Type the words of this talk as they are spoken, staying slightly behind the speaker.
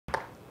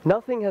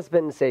Nothing has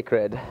been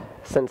sacred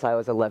since I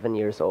was 11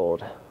 years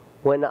old,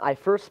 when I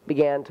first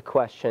began to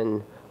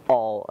question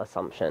all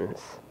assumptions,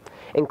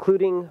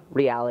 including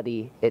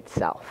reality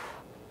itself.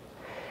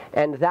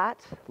 And that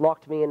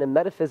locked me in a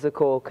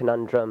metaphysical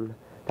conundrum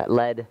that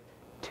led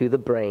to the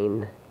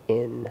brain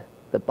in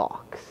the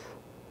box.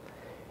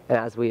 And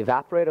as we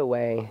evaporate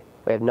away,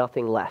 we have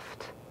nothing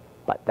left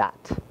but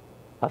that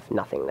of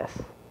nothingness.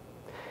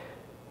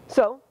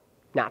 So,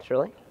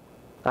 naturally,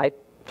 I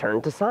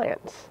turned to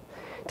science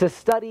to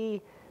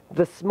study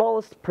the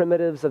smallest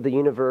primitives of the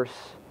universe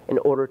in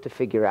order to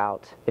figure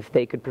out if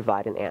they could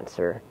provide an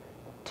answer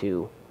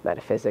to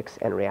metaphysics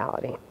and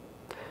reality.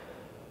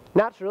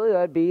 Naturally,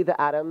 that would be the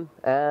atom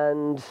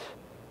and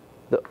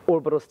the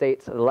orbital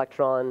states of the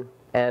electron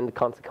and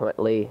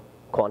consequently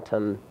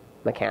quantum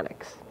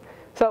mechanics.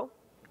 So,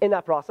 in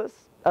that process,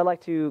 I'd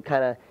like to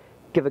kind of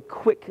give a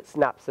quick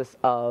synopsis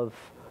of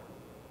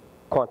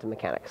quantum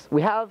mechanics.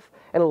 We have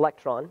an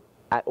electron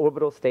at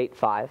orbital state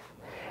 5,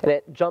 and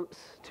it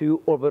jumps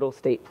to orbital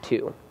state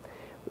 2.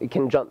 We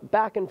can jump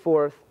back and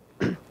forth,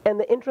 and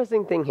the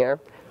interesting thing here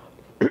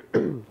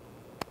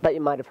that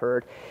you might have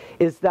heard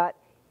is that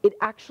it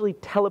actually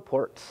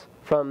teleports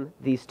from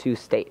these two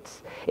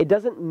states. It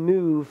doesn't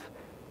move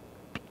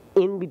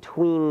in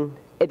between,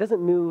 it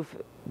doesn't move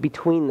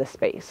between the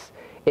space.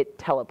 It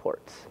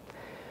teleports.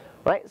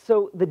 Right?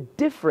 So the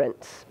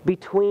difference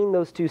between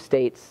those two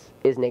states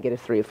is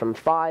 -3, from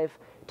 5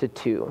 to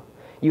 2.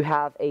 You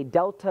have a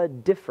delta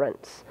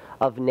difference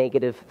of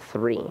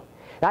 -3.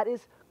 That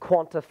is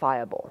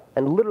quantifiable,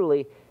 and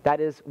literally that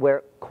is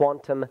where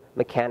quantum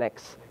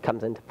mechanics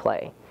comes into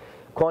play.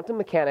 Quantum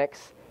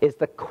mechanics is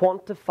the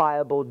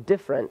quantifiable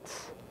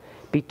difference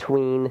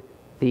between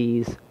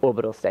these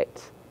orbital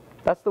states.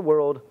 That's the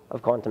world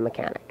of quantum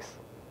mechanics.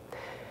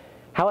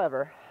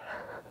 However,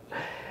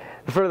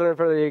 the further and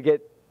further you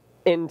get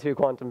into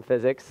quantum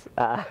physics,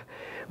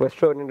 with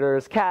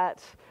Schrodinger's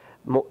cat,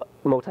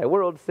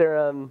 multi-world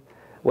theorem,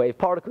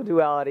 wave-particle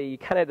duality, you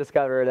kind of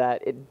discover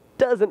that it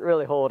doesn't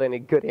really hold any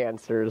good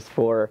answers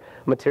for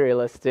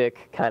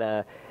materialistic kind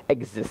of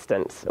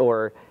existence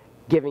or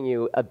giving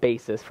you a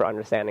basis for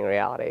understanding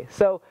reality.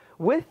 So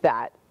with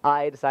that,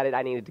 I decided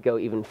I needed to go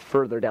even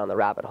further down the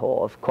rabbit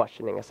hole of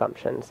questioning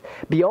assumptions,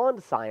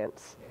 beyond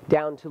science,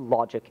 down to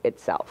logic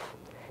itself.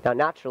 Now,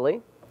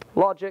 naturally,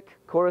 logic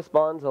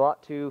corresponds a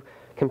lot to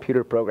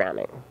computer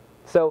programming.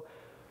 So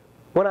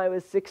when I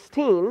was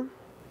 16,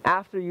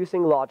 after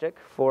using logic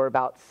for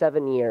about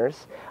 7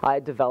 years, I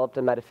had developed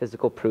a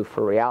metaphysical proof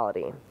for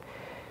reality.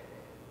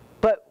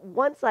 But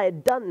once I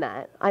had done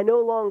that, I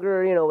no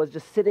longer, was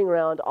just sitting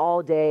around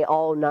all day,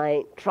 all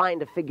night, trying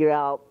to figure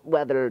out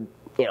whether,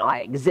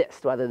 I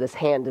exist, whether this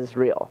hand is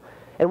real.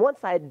 And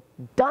once I had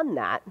done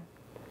that,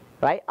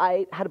 right,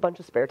 I had a bunch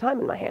of spare time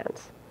in my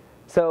hands.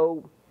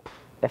 So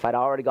if I'd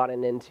already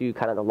gotten into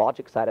kind of the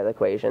logic side of the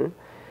equation,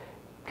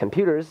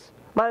 computers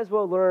might as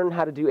well learn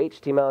how to do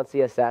HTML and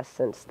CSS,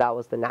 since that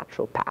was the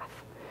natural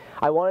path.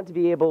 I wanted to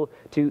be able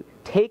to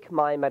take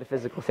my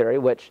metaphysical theory,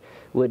 which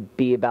would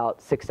be about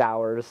 6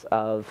 hours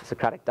of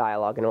Socratic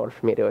dialogue in order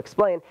for me to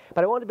explain,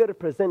 but I wanted to be able to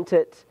present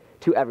it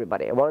to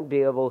everybody. I wanted to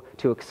be able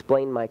to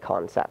explain my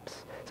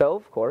concepts. So,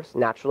 of course,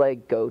 naturally, I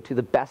go to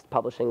the best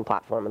publishing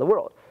platform in the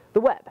world, the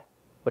web,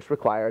 which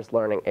requires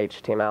learning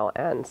HTML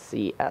and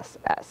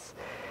CSS.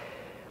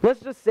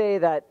 Let's just say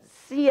that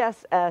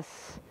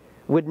CSS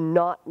would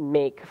not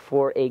make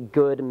for a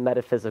good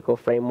metaphysical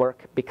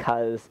framework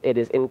because it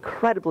is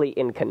incredibly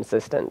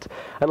inconsistent,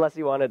 unless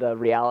you wanted a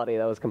reality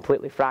that was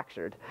completely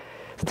fractured.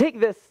 So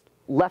take this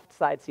left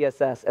side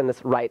CSS and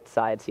this right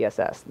side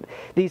CSS.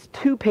 These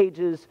two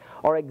pages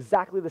are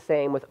exactly the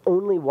same with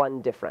only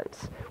one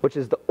difference, which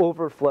is the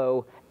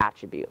overflow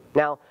attribute.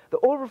 Now, the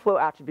overflow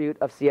attribute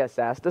of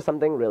CSS does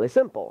something really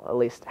simple, at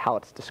least how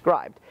it's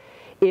described.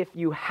 If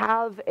you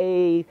have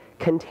a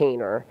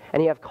container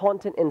and you have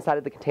content inside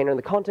of the container and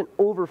the content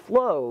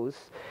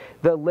overflows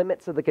the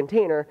limits of the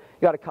container,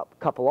 you got a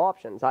couple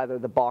options. Either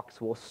the box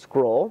will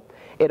scroll,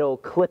 it'll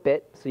clip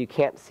it so you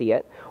can't see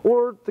it,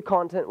 or the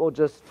content will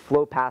just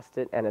flow past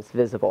it and it's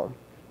visible.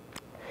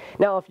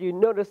 Now, if you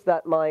notice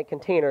that my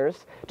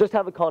containers just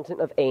have a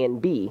content of A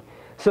and B,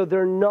 so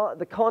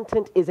the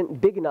content isn't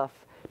big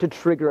enough to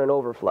trigger an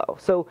overflow.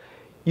 So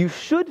you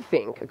should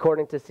think,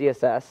 according to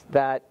CSS,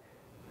 that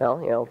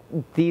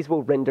these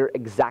will render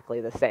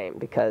exactly the same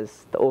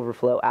because the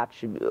overflow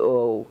attribute,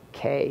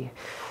 okay,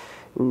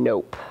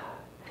 nope.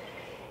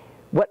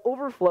 What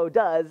overflow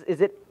does is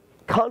it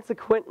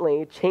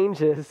consequently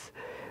changes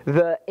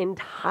the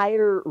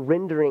entire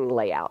rendering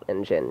layout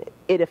engine.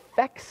 It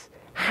affects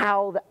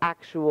how the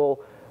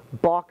actual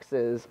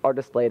boxes are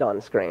displayed on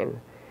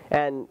screen.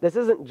 And this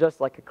isn't just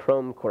like a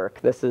Chrome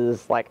quirk, this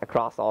is like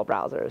across all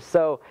browsers.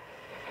 So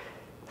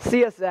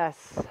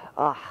CSS,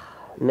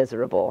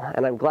 miserable,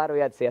 and I'm glad we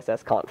had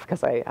CSS Conf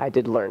because I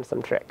did learn some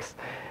tricks,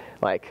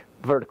 like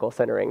vertical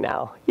centering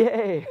now.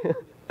 Yay!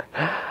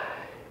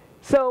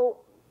 So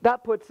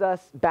that puts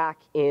us back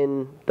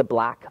in the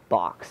black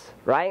box,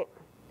 right?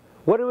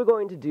 What are we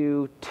going to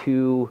do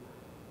to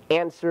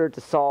answer,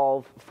 to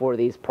solve for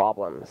these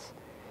problems?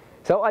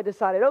 So I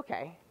decided,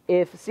 okay,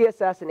 if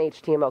CSS and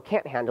HTML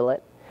can't handle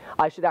it,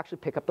 I should actually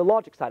pick up the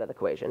logic side of the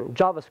equation,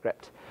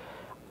 JavaScript.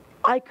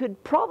 I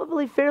could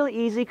probably fairly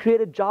easily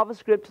create a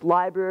JavaScript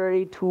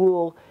library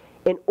tool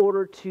in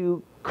order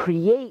to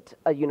create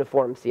a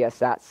uniform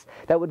CSS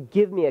that would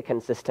give me a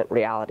consistent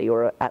reality,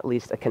 or at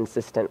least a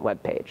consistent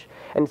web page.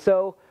 And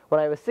so when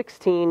I was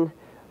 16,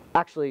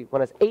 actually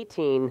when I was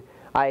 18,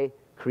 I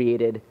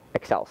created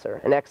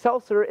Excelsior. And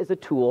Excelsior is a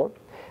tool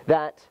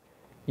that,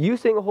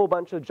 using a whole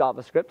bunch of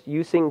JavaScript,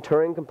 using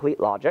Turing complete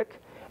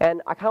logic,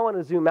 and I kind of want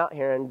to zoom out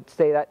here and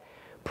say that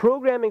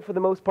programming for the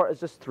most part is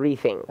just three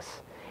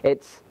things.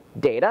 It's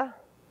data,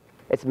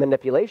 it's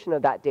manipulation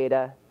of that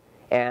data,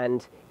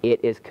 and it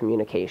is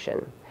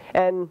communication.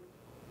 And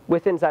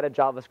inside of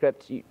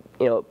JavaScript, you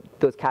know,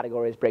 those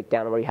categories break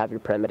down where you have your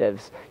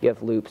primitives, you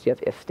have loops, you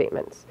have if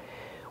statements.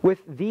 With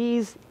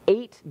these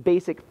 8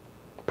 basic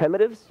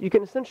primitives, you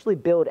can essentially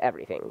build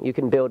everything. You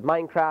can build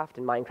Minecraft,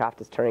 and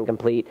Minecraft is Turing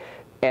complete.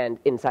 And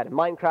inside of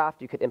Minecraft,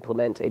 you could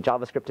implement a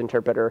JavaScript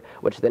interpreter,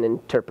 which then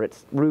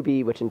interprets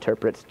Ruby, which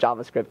interprets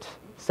JavaScript,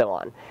 so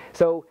on.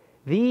 So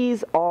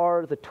these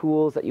are the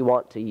tools that you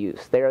want to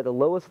use. They are the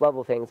lowest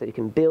level things that you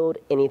can build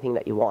anything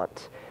that you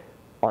want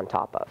on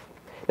top of.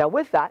 Now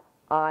with that,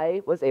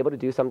 I was able to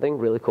do something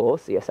really cool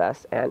with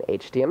CSS and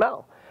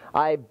HTML.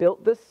 I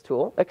built this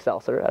tool,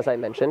 Excelsior, as I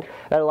mentioned,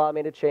 that allowed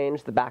me to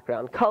change the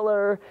background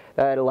color,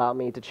 that allowed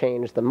me to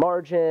change the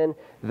margin,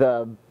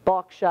 the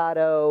box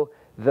shadow,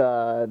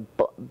 the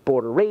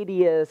border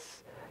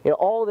radius, you know,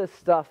 all this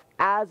stuff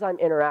as I'm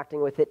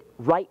interacting with it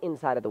right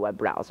inside of the web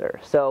browser.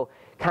 So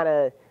kind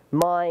of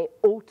my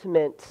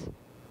ultimate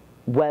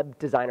web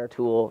designer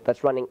tool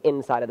that's running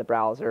inside of the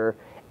browser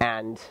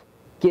and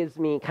gives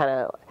me kind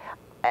of,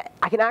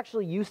 I can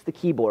actually use the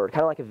keyboard,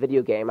 kind of like a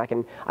video game. I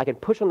can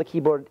push on the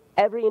keyboard.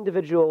 Every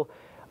individual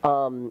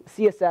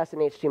CSS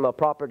and HTML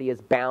property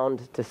is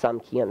bound to some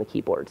key on the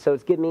keyboard. So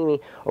it's giving me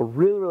a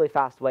really, really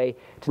fast way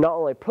to not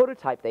only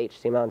prototype the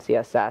HTML and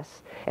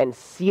CSS and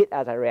see it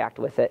as I react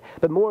with it,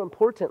 but more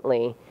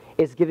importantly,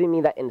 is giving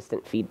me that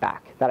instant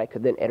feedback that I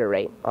could then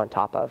iterate on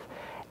top of.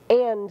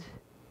 And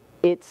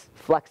it's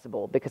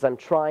flexible because I'm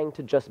trying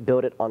to just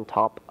build it on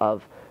top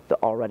of the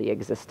already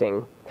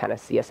existing kind of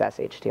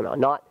CSS, HTML,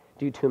 not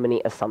do too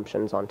many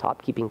assumptions on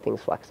top, keeping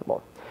things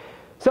flexible.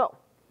 So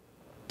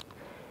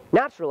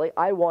naturally,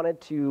 I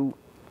wanted to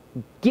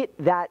get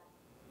that,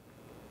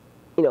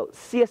 you know,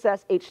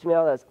 CSS,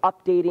 HTML that was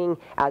updating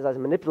as I was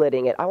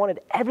manipulating it. I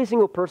wanted every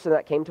single person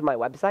that came to my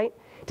website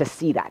to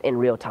see that in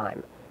real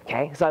time.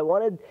 Okay, so I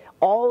wanted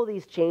all of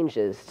these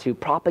changes to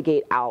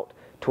propagate out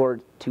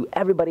to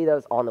everybody that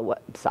was on the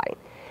website.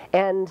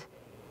 And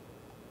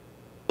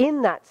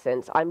in that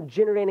sense, I'm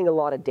generating a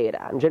lot of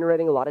data. I'm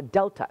generating a lot of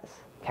deltas.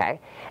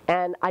 Okay,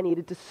 and I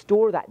needed to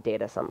store that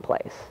data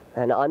someplace.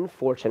 And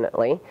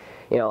unfortunately,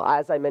 you know,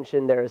 as I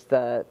mentioned, there's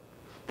the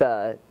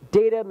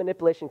data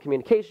manipulation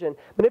communication.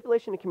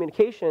 Manipulation and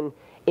communication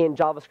in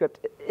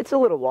JavaScript, it's a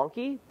little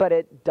wonky, but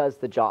it does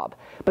the job.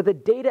 But the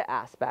data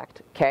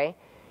aspect, okay,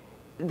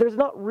 there's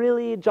not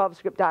really a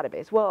JavaScript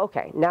database. Well,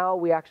 okay, now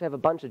we actually have a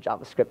bunch of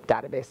JavaScript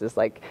databases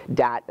like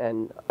DAT,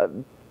 and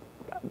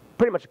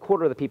pretty much a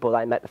quarter of the people that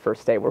I met the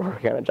first day were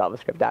working on a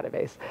JavaScript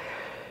database.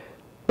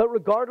 But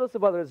regardless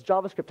of whether it's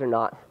JavaScript or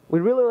not,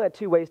 we really only had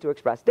 2 ways to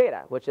express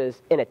data, which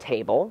is in a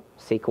table,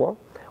 SQL,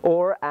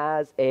 or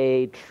as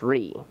a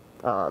tree,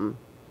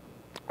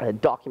 a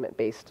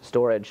document-based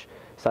storage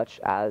such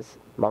as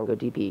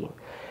MongoDB.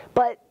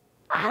 But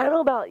I don't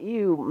know about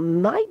you,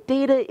 my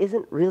data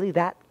isn't really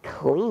that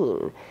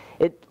clean.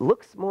 It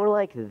looks more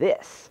like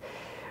this.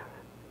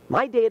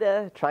 My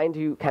data, trying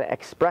to kind of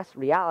express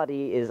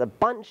reality, is a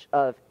bunch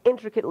of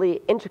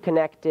intricately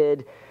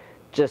interconnected,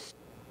 just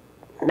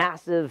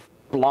massive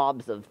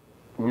blobs of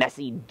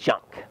messy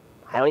junk.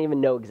 I don't even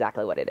know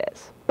exactly what it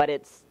is, but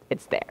it's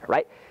there,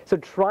 right? So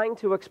trying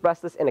to express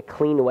this in a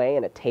clean way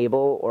in a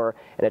table or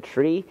in a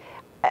tree,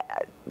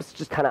 it's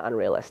just kind of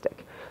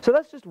unrealistic. So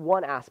that's just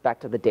one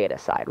aspect of the data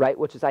side, right?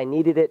 Which is I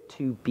needed it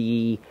to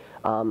be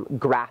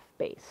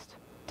graph-based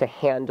to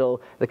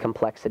handle the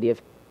complexity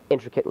of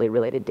intricately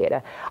related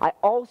data. I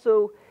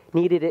also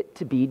needed it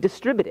to be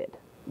distributed,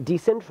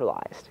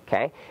 decentralized,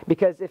 okay?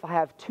 Because if I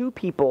have 2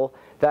 people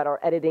that are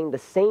editing the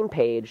same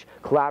page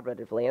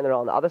collaboratively and they're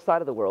on the other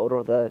side of the world,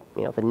 or the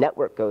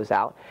network goes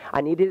out,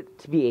 I needed it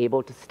to be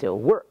able to still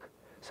work.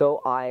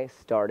 So I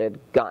started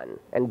Gun,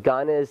 and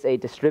Gun is a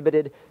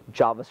distributed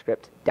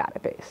JavaScript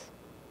database.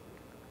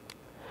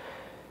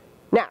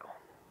 Now,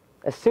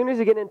 as soon as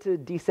you get into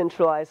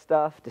decentralized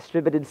stuff,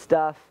 distributed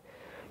stuff,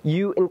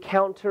 you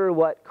encounter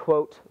what,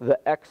 quote, the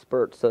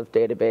experts of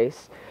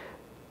database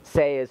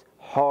say is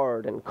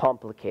hard and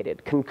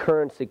complicated: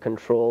 concurrency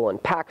control and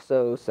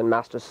Paxos and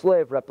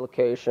master-slave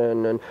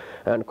replication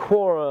and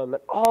quorum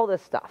and all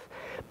this stuff.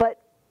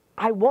 But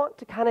I want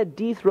to kind of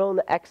dethrone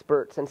the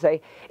experts and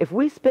say, if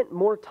we spent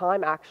more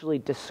time actually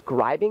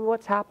describing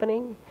what's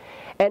happening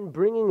and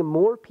bringing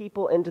more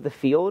people into the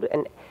field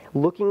and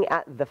looking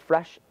at the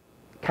fresh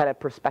kind of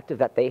perspective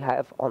that they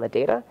have on the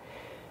data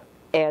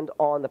and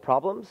on the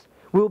problems,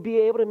 we'll be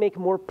able to make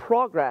more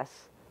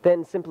progress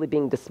than simply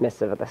being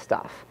dismissive of the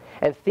stuff.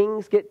 And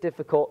things get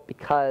difficult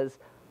because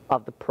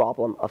of the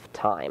problem of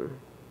time.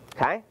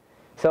 Okay?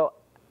 So,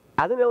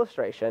 as an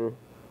illustration,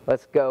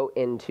 let's go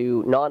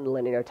into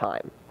nonlinear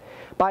time.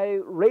 By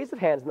raise of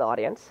hands in the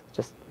audience,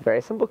 just a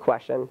very simple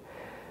question,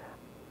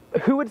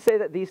 who would say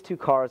that these two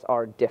cars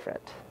are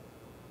different?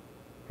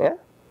 Yeah?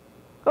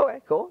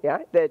 Okay, cool, yeah.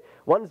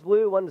 One's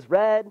blue, one's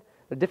red,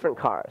 they're different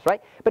cars,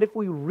 right? But if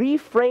we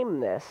reframe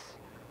this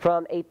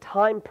from a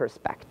time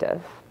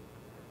perspective,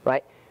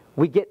 right,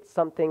 we get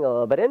something a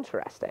little bit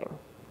interesting.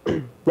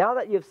 Now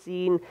that you've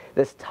seen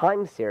this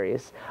time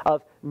series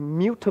of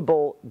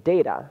mutable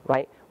data,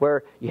 right,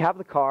 where you have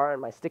the car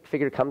and my stick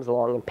figure comes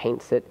along and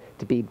paints it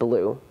to be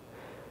blue,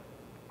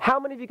 how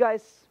many of you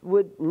guys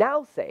would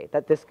now say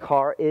that this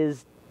car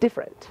is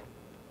different?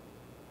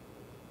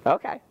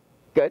 Okay,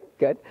 good,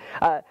 good.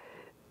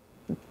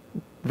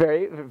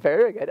 Very,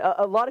 very good.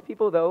 A lot of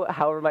people, though,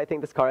 however, might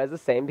think this car is the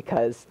same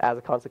because as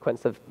a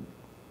consequence of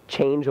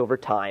change over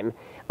time,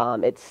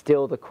 it's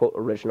still the, quote,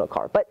 original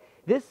car. But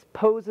this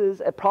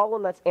poses a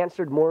problem that's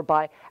answered more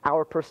by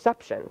our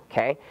perception,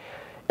 okay?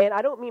 And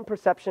I don't mean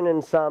perception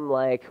in some,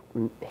 like,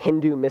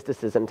 Hindu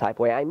mysticism type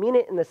way. I mean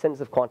it in the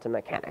sense of quantum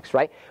mechanics,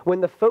 right?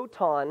 When the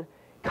photon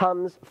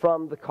comes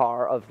from the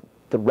car of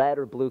the red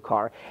or blue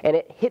car, and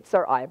it hits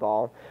our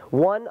eyeball,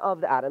 one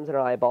of the atoms in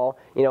our eyeball,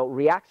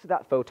 reacts to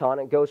that photon.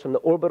 It goes from the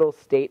orbital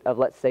state of,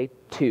 let's say,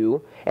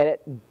 2, and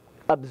it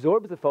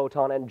absorbs the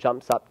photon and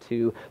jumps up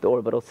to the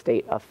orbital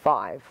state of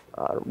 5,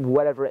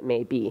 whatever it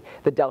may be,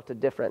 the delta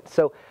difference.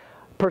 So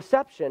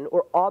perception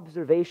or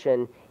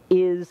observation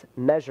is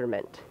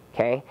measurement,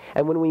 okay?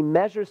 And when we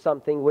measure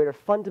something, we're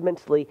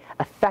fundamentally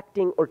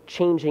affecting or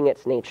changing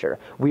its nature.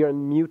 We are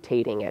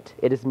mutating it.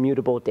 It is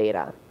mutable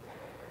data.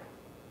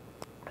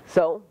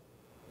 So,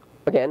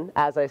 again,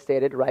 as I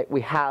stated, right,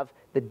 we have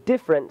the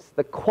difference,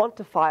 the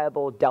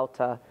quantifiable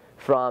delta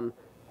from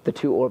the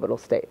two orbital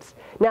states.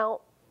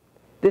 Now,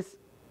 this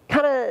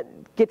kind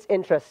of gets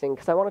interesting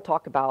because I want to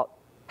talk about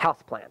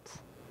houseplants.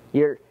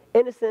 Your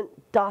innocent,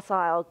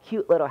 docile,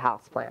 cute little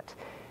houseplant.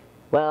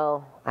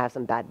 Well, I have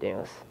some bad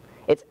news.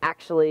 It's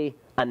actually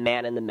a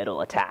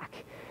man-in-the-middle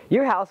attack.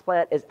 Your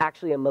houseplant is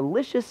actually a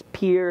malicious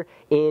peer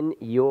in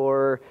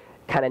your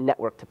kind of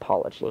network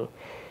topology.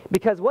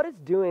 Because what it's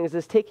doing is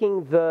it's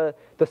taking the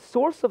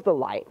source of the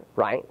light,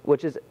 right,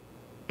 which is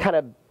kind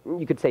of,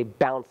 you could say,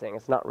 bouncing.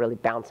 It's not really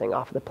bouncing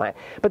off of the plant.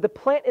 But the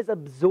plant is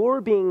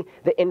absorbing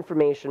the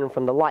information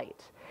from the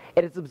light.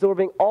 And it's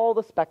absorbing all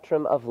the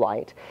spectrum of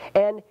light.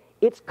 And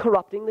it's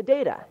corrupting the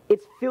data.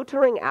 It's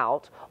filtering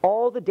out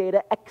all the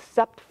data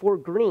except for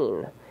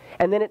green.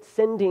 And then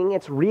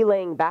it's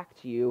relaying back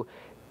to you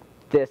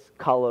this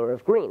color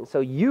of green.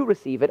 So you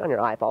receive it on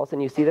your eyeballs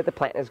and you see that the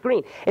plant is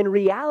green. In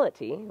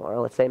reality, or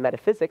let's say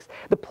metaphysics,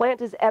 the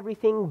plant is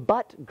everything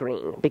but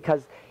green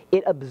because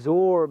it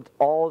absorbed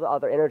all the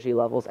other energy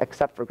levels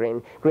except for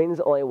green. Green is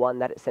the only one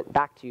that it sent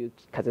back to you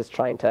because it's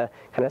trying to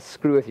kind of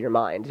screw with your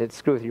mind, it's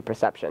screw with your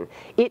perception.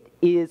 It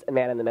is a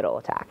man-in-the-middle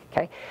attack,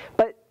 okay?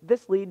 But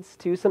this leads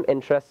to some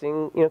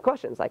interesting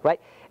questions, like, right,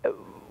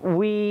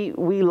 we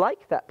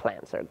like that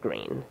plants are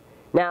green.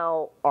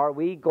 Now, are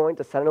we going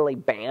to suddenly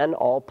ban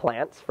all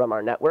plants from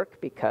our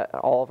network, because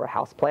all of our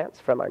house plants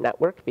from our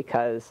network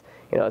because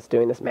it's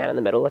doing this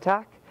man-in-the-middle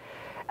attack?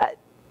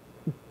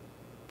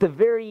 The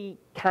very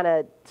kind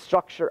of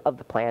structure of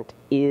the plant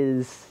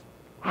is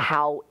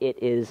how it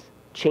is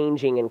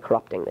changing and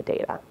corrupting the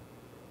data.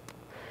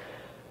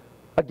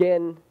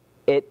 Again,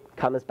 it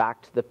comes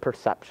back to the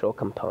perceptual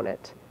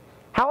component.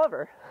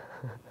 However,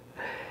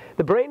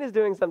 the brain is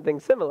doing something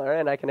similar,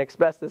 and I can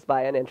express this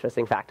by an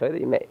interesting factoid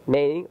that you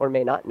may or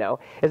may not know,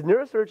 is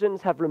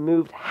neurosurgeons have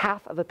removed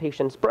half of a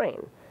patient's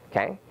brain,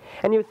 okay?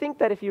 And you would think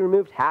that if you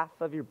removed half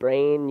of your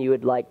brain, you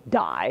would, like,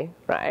 die,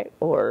 right?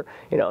 Or,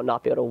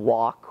 not be able to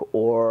walk,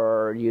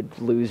 or you'd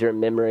lose your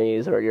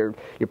memories, or your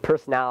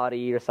personality,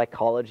 your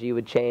psychology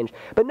would change.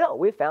 But no,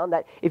 we found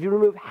that if you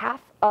remove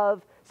half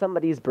of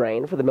somebody's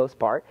brain, for the most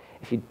part,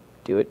 if you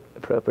do it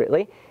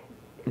appropriately,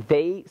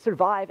 they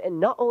survive, and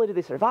not only do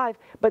they survive,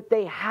 but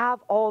they have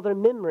all their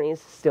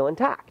memories still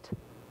intact.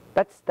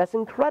 That's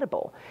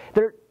incredible.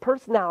 Their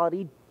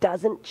personality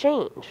doesn't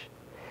change.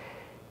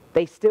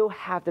 They still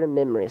have their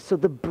memories. So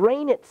the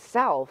brain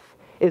itself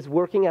is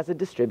working as a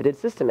distributed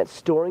system. It's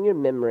storing your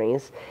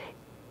memories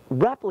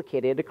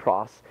replicated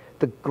across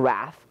the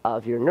graph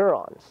of your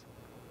neurons.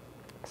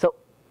 So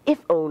if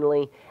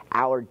only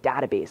our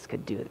database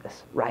could do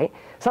this, right?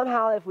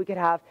 Somehow if we could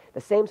have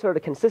the same sort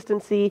of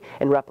consistency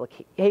and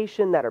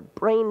replication that our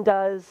brain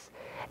does,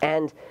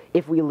 and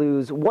if we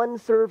lose one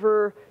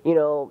server,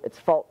 it's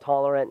fault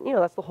tolerant,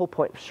 that's the whole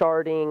point of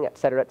sharding, et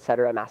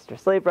cetera,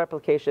 master-slave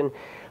replication.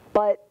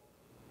 But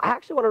I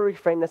actually want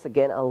to reframe this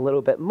again a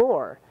little bit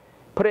more.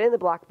 Put it in the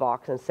black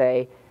box and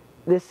say,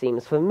 this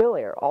seems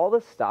familiar. All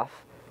this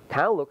stuff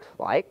kind of looks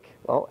like,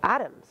 well,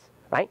 atoms,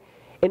 right?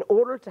 In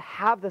order to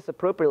have this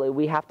appropriately,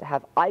 we have to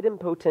have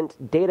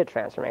idempotent data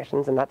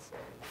transformations, and that's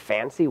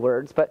fancy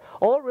words, but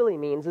all it really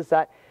means is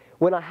that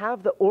when I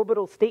have the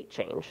orbital state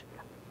change,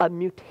 a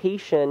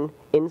mutation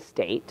in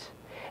state,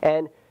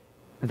 and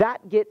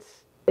that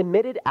gets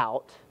emitted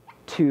out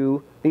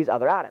to these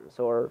other atoms,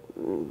 or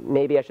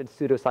maybe I should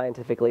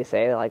pseudoscientifically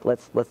say, like,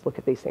 let's look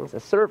at these things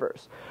as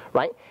servers,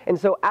 right? And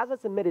so as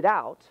it's emitted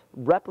out,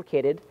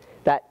 replicated,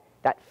 that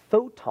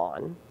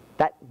photon,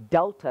 that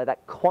delta,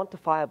 that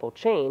quantifiable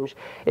change,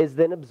 is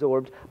then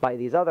absorbed by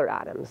these other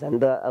atoms, and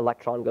the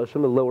electron goes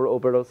from the lower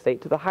orbital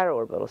state to the higher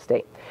orbital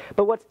state.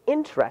 But what's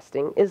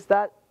interesting is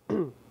that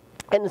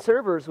in the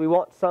servers, we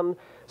want some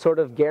sort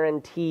of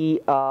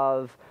guarantee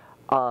of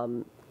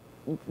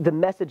the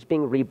message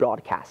being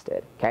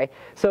rebroadcasted, okay?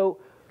 So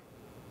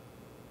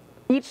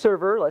each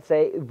server, let's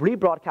say,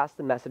 rebroadcasts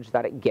the message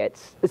that it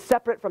gets, is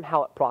separate from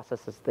how it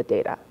processes the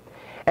data.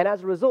 And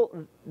as a result,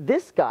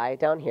 this guy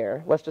down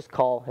here, let's just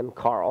call him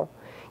Carl,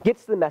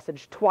 gets the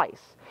message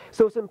twice.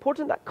 So it's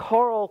important that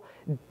Carl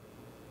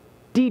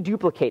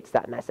deduplicates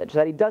that message,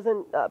 that he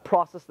doesn't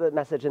process the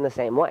message in the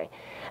same way.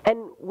 And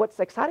what's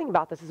exciting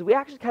about this is we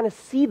actually kind of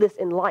see this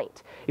in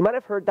light. You might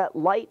have heard that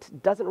light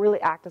doesn't really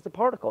act as a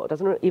particle. It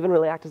doesn't even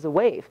really act as a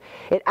wave.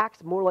 It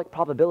acts more like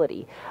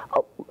probability.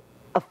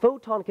 A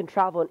photon can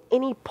travel in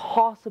any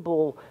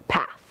possible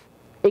path.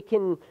 It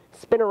can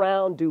spin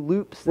around, do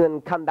loops, and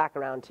then come back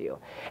around to you.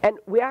 And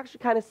we actually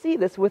kind of see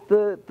this with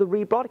the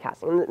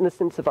rebroadcasting in the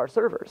sense of our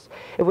servers.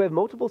 If we have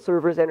multiple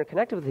servers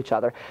interconnected with each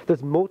other,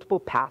 there's multiple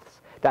paths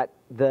that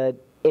the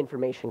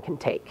information can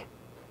take.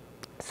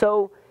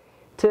 So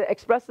to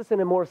express this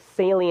in a more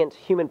salient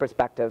human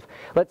perspective,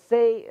 let's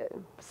say,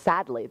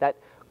 sadly, that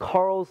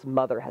Carl's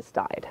mother has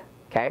died,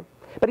 okay?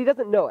 But he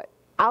doesn't know it.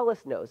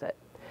 Alice knows it.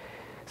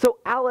 So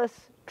Alice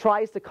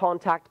tries to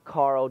contact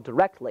Carl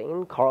directly,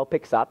 and Carl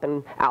picks up,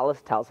 and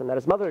Alice tells him that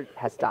his mother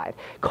has died.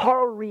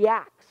 Carl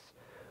reacts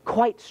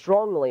quite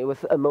strongly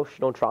with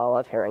emotional trauma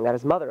of hearing that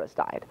his mother has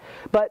died.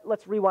 But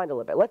let's rewind a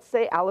little bit. Let's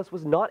say Alice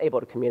was not able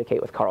to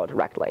communicate with Carl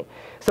directly.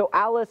 So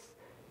Alice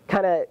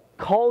kind of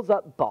calls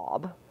up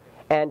Bob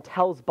and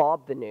tells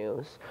Bob the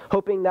news,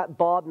 hoping that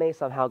Bob may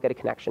somehow get a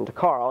connection to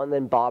Carl, and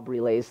then Bob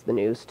relays the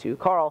news to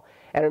Carl.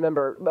 And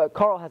remember,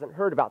 Carl hasn't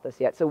heard about this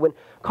yet, so when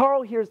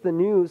Carl hears the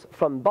news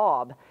from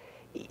Bob,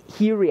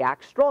 he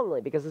reacts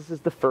strongly because this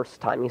is the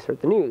first time he's heard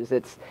the news.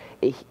 It's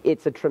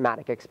a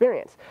traumatic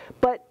experience.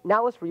 But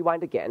now let's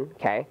rewind again,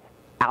 okay?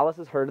 Alice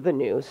has heard of the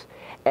news,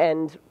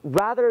 and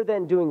rather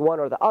than doing one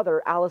or the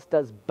other, Alice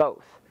does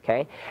both,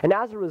 okay? And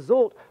as a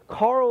result,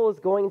 Carl is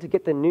going to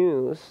get the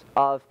news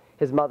of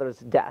his mother's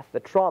death, the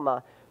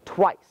trauma,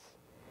 twice.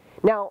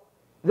 Now,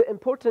 the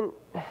important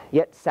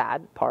yet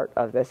sad part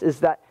of this is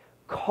that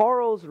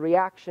Carl's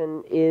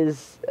reaction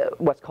is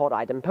what's called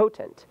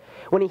idempotent.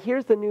 When he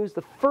hears the news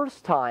the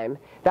first time,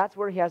 that's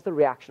where he has the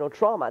reactional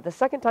trauma. The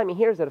second time he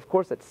hears it, of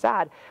course, it's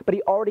sad, but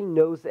he already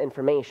knows the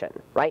information,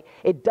 right?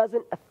 It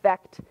doesn't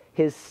affect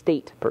his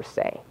state per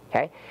se,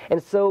 okay?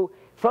 And so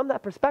from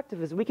that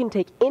perspective is we can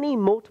take any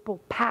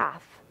multiple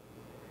path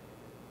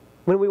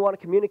when we want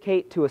to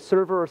communicate to a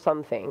server or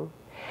something,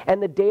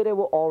 and the data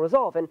will all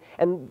resolve.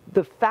 And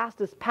the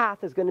fastest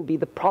path is going to be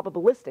the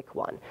probabilistic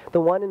one,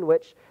 the one in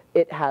which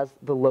it has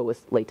the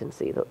lowest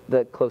latency,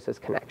 the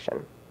closest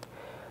connection.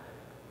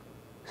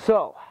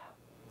 So,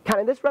 kind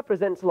of this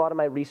represents a lot of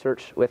my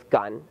research with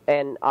Gun,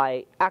 and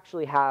I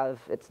actually have,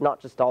 it's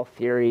not just all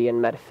theory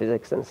and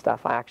metaphysics and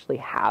stuff, I actually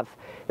have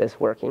this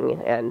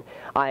working, and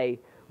I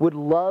would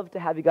love to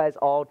have you guys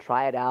all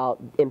try it out,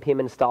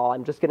 npm install.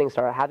 I'm just getting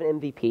started. I have an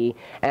MVP,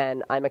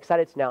 and I'm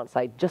excited to announce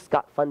I just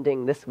got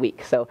funding this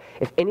week. So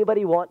if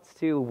anybody wants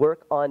to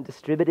work on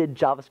distributed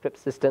JavaScript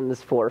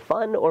systems for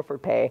fun or for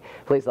pay,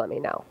 please let me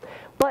know.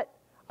 But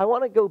I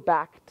want to go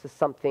back to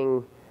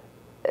something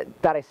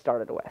that I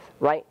started with,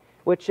 right?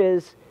 Which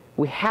is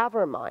we have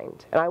our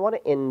mind, and I want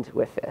to end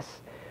with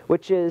this,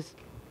 which is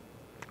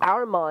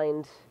our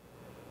mind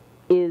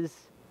is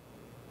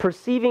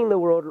perceiving the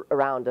world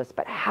around us,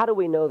 but how do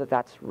we know that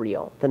that's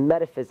real? The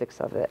metaphysics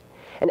of it.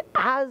 And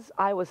as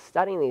I was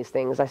studying these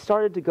things, I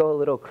started to go a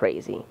little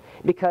crazy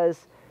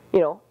because, you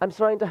know, I'm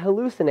starting to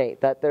hallucinate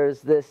that there's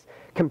this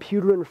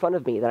computer in front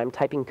of me that I'm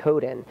typing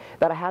code in,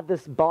 that I have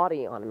this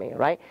body on me,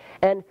 right?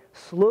 And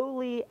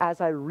slowly,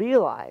 as I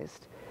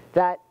realized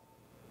that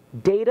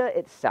data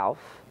itself,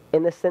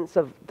 in the sense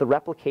of the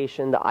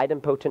replication, the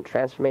idempotent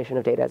transformation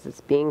of data as it's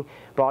being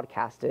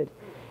broadcasted,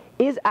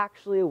 is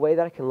actually a way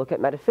that I can look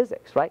at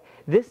metaphysics, right?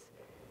 This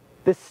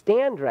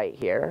stand right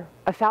here,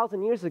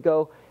 1,000 years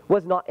ago,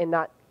 was not in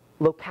that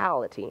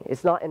locality.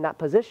 It's not in that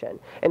position.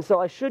 And so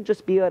I should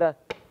just be able to,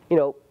 you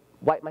know,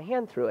 wipe my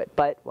hand through it.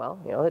 But, well,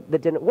 you know,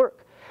 that didn't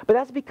work. But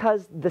that's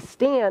because the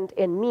stand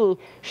and me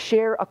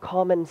share a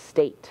common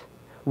state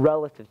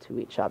relative to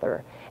each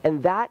other.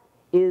 And that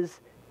is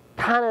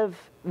kind of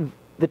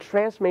the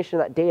transformation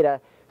of that data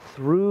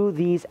through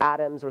these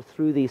atoms or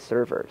through these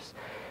servers.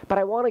 But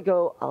I want to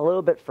go a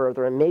little bit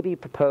further and maybe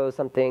propose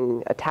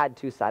something a tad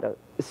too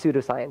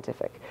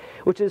pseudoscientific,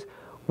 which is,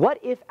 what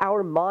if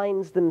our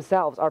minds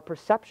themselves, our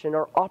perception,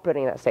 are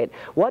operating in that state?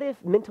 What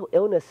if mental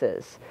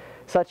illnesses,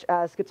 such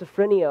as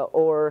schizophrenia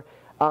or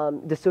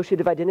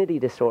dissociative identity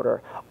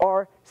disorder,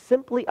 are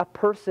simply a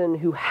person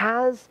who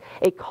has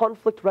a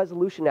conflict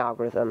resolution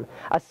algorithm,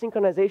 a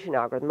synchronization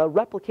algorithm, a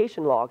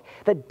replication log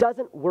that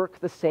doesn't work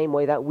the same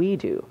way that we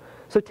do.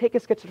 So take a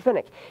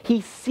schizophrenic. He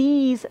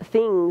sees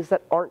things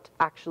that aren't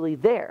actually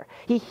there.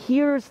 He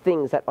hears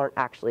things that aren't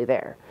actually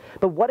there.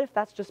 But what if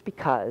that's just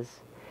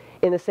because,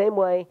 in the same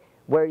way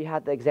where you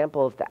had the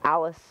example of the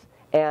Alice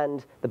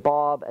and the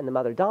Bob and the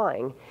mother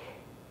dying,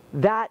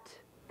 that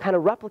kind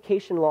of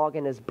replication log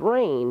in his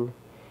brain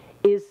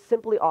is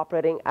simply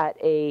operating at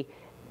a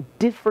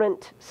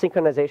different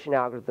synchronization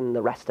algorithm than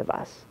the rest of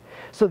us.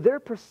 So they're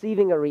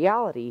perceiving a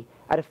reality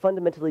at a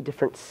fundamentally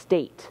different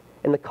state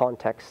in the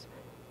context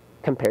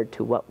compared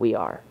to what we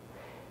are.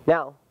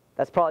 Now,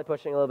 that's probably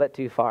pushing a little bit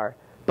too far,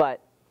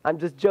 but I'm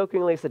just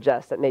jokingly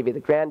suggest that maybe the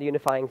grand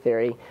unifying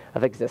theory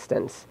of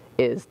existence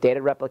is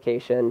data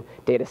replication,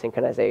 data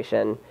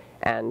synchronization,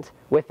 and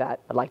with that,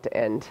 I'd like to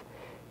end.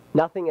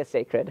 Nothing is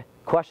sacred.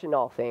 Question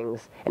all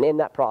things, and in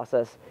that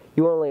process,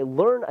 you only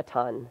learn a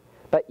ton,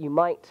 but you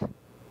might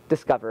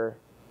discover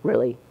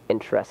really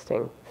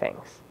interesting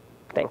things.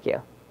 Thank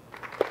you.